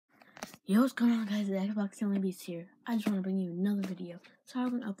Yo, what's going on, guys? The Xbox Only Beast here. I just want to bring you another video. Sorry I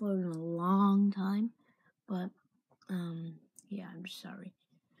haven't uploaded in a long time, but, yeah, I'm just sorry.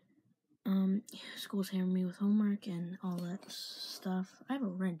 School's hammering me with homework and all that stuff. I have a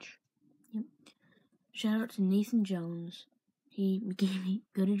wrench. Yep. Shout out to Nathan Jones. He gave me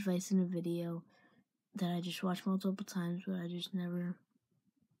good advice in a video that I just watched multiple times, but I just never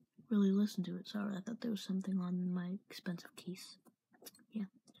really listened to it. Sorry, I thought there was something on my expensive case. Yeah.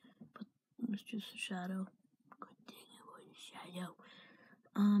 But it was just a shadow. Good thing it was a shadow.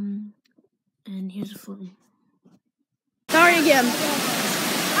 And here's a Flume. Sorry again.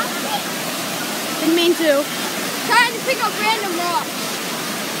 Didn't mean to. Trying to pick up random rocks.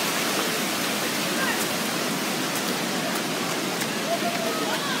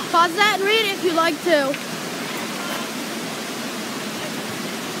 Pause that and read it if you'd like to.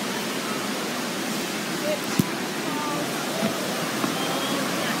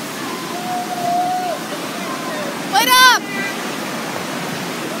 Wait up!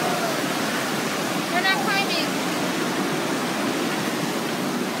 We're not climbing.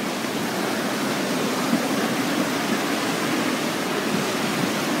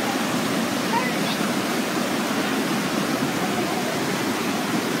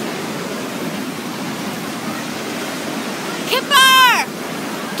 Kipper!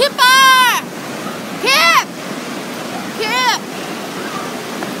 Kipper! Kip! Kip!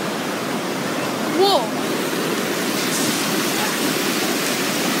 Whoa.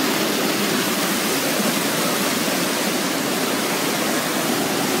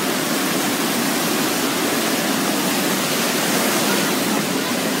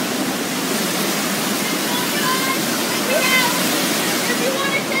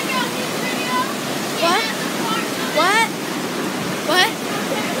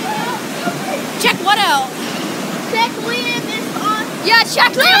 Check what out? Check Liam is on. Yeah,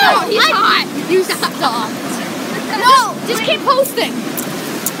 check Liam out. He's hot. You stop. No, just keep posting.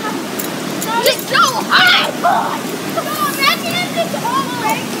 Just so hot. No, imagine if it's all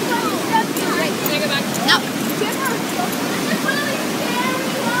right. Right, take it back. No. This is really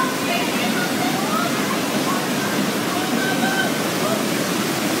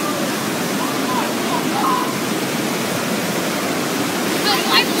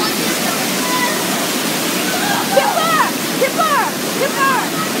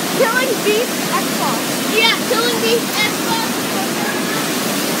Killing Beast Xbox. Yeah, Killing Beast Xbox.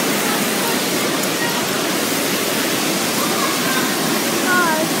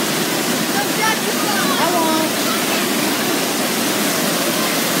 I won't.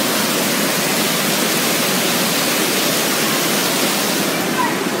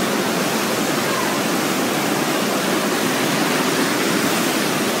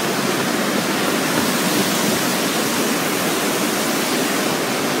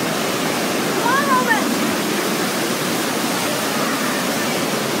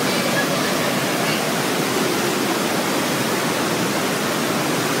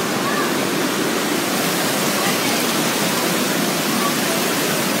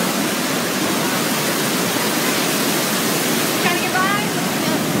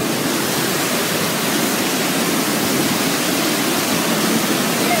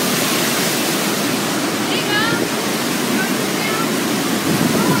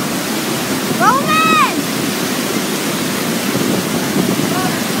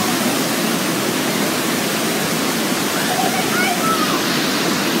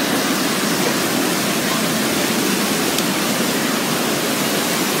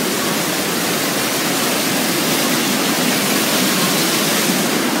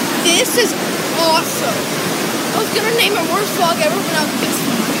 This is awesome. I was gonna name it worst vlog ever, but now it's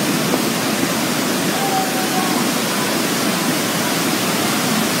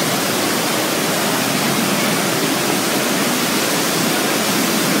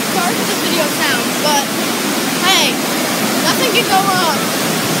sorry for the video sound, but hey, nothing can go wrong.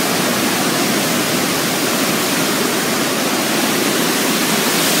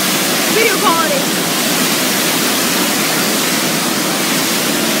 Video quality.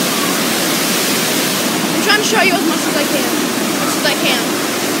 I'm trying to show you as much as I can.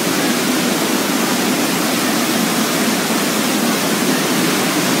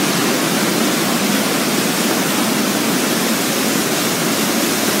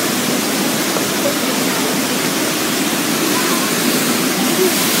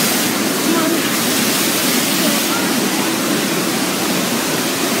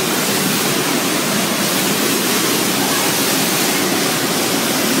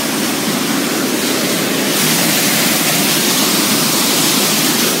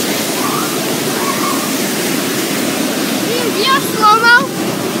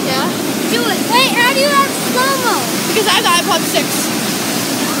 iPod 6.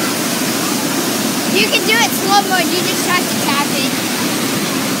 You can do it slow mode. You just have to tap it.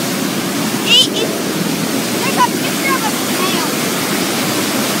 There's a picture of a snail.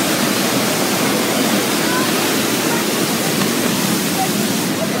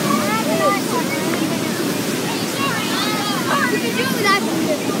 You can do it with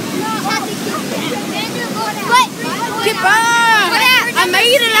Kipper! I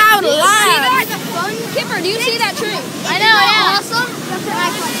made it out alive! Kipper, do you see that tree? I know, yeah. Awesome?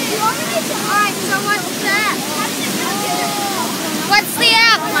 Alright, so what's that? What's the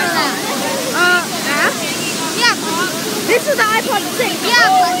app for that? App? Yeah. This is the iPod 6. Yeah,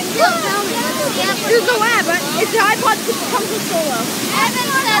 but tell me. There's no app, but it's the iPod 6 comes with solo.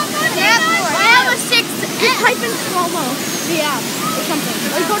 Evan said the app for it. I have a 6. Just type in slow-mo, the app, or something.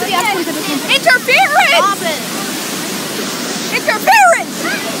 Or go to the app store to listen. Interference! Stop it. Interference!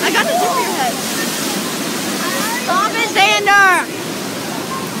 I got the tip of your head. Stop it, Xander!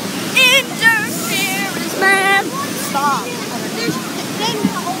 Interference, man! Stop. There's things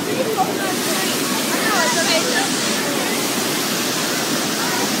over the tree. I know, it's amazing.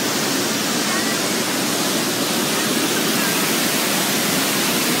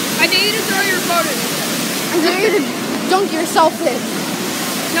 I dare you to throw your phone in. I dare you to dunk yourself in.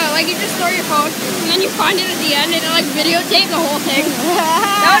 No, like you just throw your phone and then you find it at the end and it like videotape the whole thing.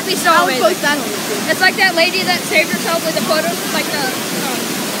 That would be so I would amazing. post that on YouTube. It's like that lady that saved herself with the photos, like the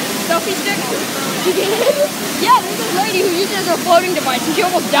selfie stick. You did? Yeah, there's this lady who uses a floating device and she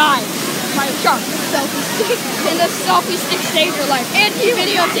almost died by a shark. Selfie stick. And the selfie stick saved her life. And she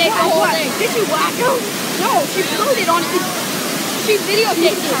videotaped the whole thing. Did she whack him? No, she floated on it. She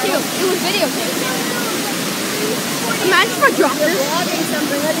videotaped it too. It was videotaped. Imagine if I dropped this.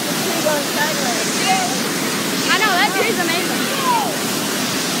 I know, that tree's amazing.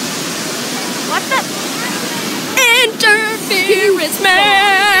 What the? Interference,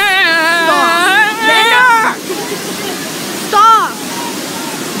 man! Stop! Stop!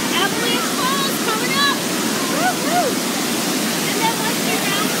 Avalanche Falls coming up! Woo-hoo! And then once you're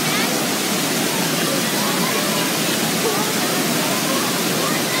down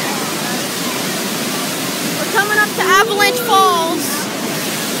We're coming up to Avalanche Falls.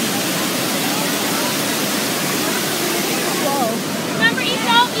 remember,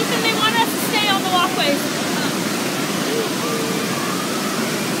 Ethan, they want us to stay on the walkways.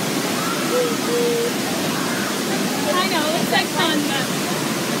 I know, it's like fun, but...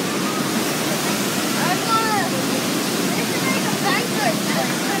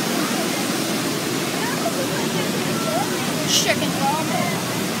 Chicken ramen.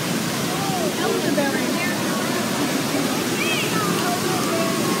 Elderberry.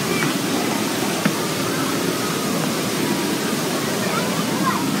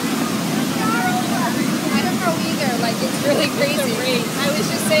 I don't know either, like it's really crazy. I was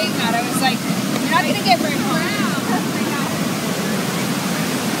just saying that, I was like, you're not gonna get very far.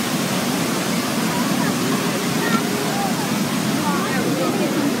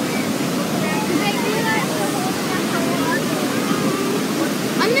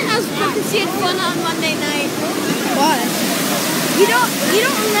 I was supposed to see it fun on Monday night. What? You don't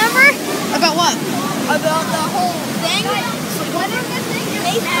remember? About what? About the whole thing? What is the thing?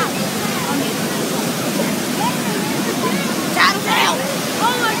 Tattletale.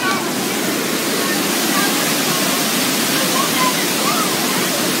 Oh my god.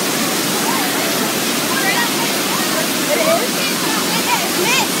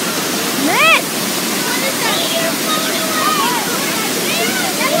 Miss.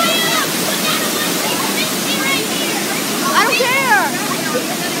 I don't care.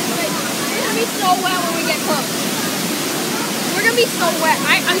 We're gonna be so wet when we get close. We're gonna be so wet.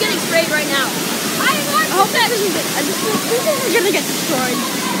 I'm getting sprayed right now. I hope that isn't gonna get destroyed.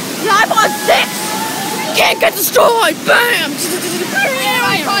 The iPod 6 can't get destroyed. Bam.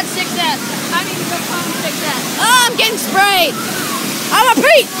 iPod 6S. I mean, the phone 6S. Oh, I'm getting sprayed. I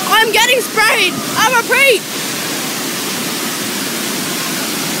repeat, I'm getting sprayed. I repeat.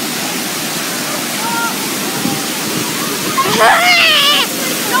 No,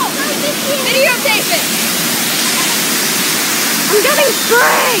 videotape it. I'm getting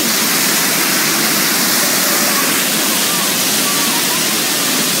sprayed.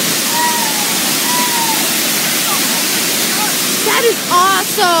 That is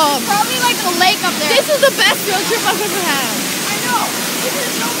awesome. Probably like the lake up there. This is the best field trip I've ever had. I know. This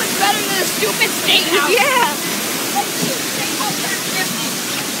is so much better than a stupid state house. Yeah. Like, state house are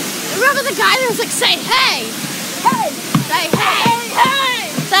 50. Remember the guy that was like, say hey. Hey. Say hey.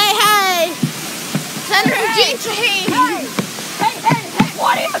 Hey. Say hey. Senator Hey. G. Hey. Hey.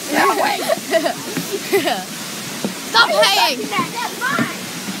 What are you doing? Stop paying. That's mine.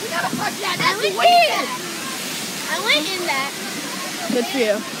 You never touch that. That's weird. I went in that. Good for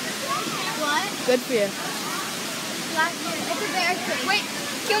you. What? Good for you. It's a bear cave. Wait,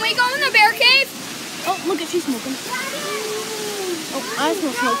 can we go in the bear cave? Oh, look at she's smoking. Oh, I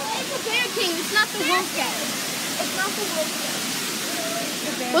smell smoke. It's a bear cave. It's not the wolf cave. It's not the wolf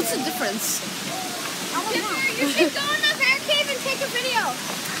cave. What's the difference? You should go in the bear cave and take a video.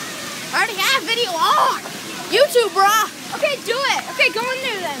 I already have video on. YouTube, brah. Okay, do it. Okay, go in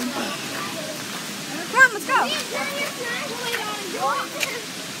there then. Come on, let's go.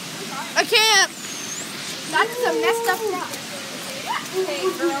 I can't. That's some messed up rock. Hey,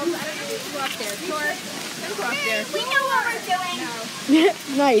 girls, I don't know if you go up there. Sure. Don't go up there. We know what we're doing.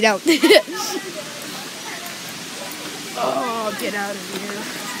 No, you don't. Oh, get out of here.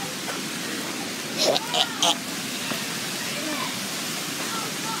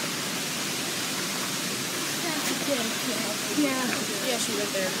 Yeah, she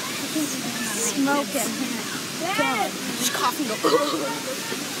went there. Smoking. Just coughing.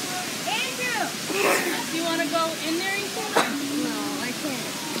 Andrew! You want to go in there, Ethan? No, I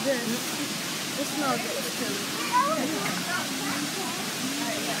can't. It smells good too.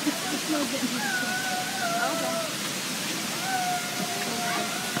 It smells good.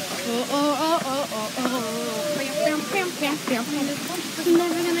 I'm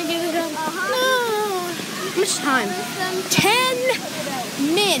never gonna give it up. No. How much time? 10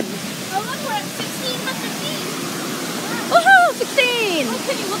 min. Oh, look, we're at 16 to 15. Woohoo! 16. Oh,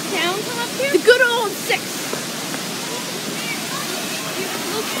 can you look down from up here? The good old 6.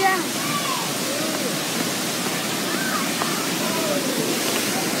 Look down.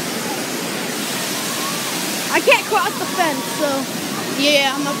 I can't cross the fence, so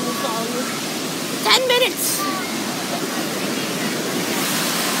yeah, I'm not gonna follow you. 10 minutes.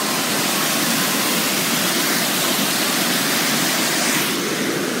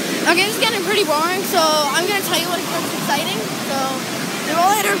 Okay, this is getting pretty boring, so I'm gonna tell you what gets exciting. So, see you all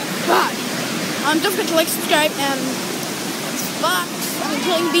later. Bye. Don't forget to like, subscribe, and Xbox. I'm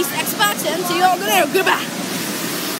playing Beast Xbox, and see you all later. Goodbye.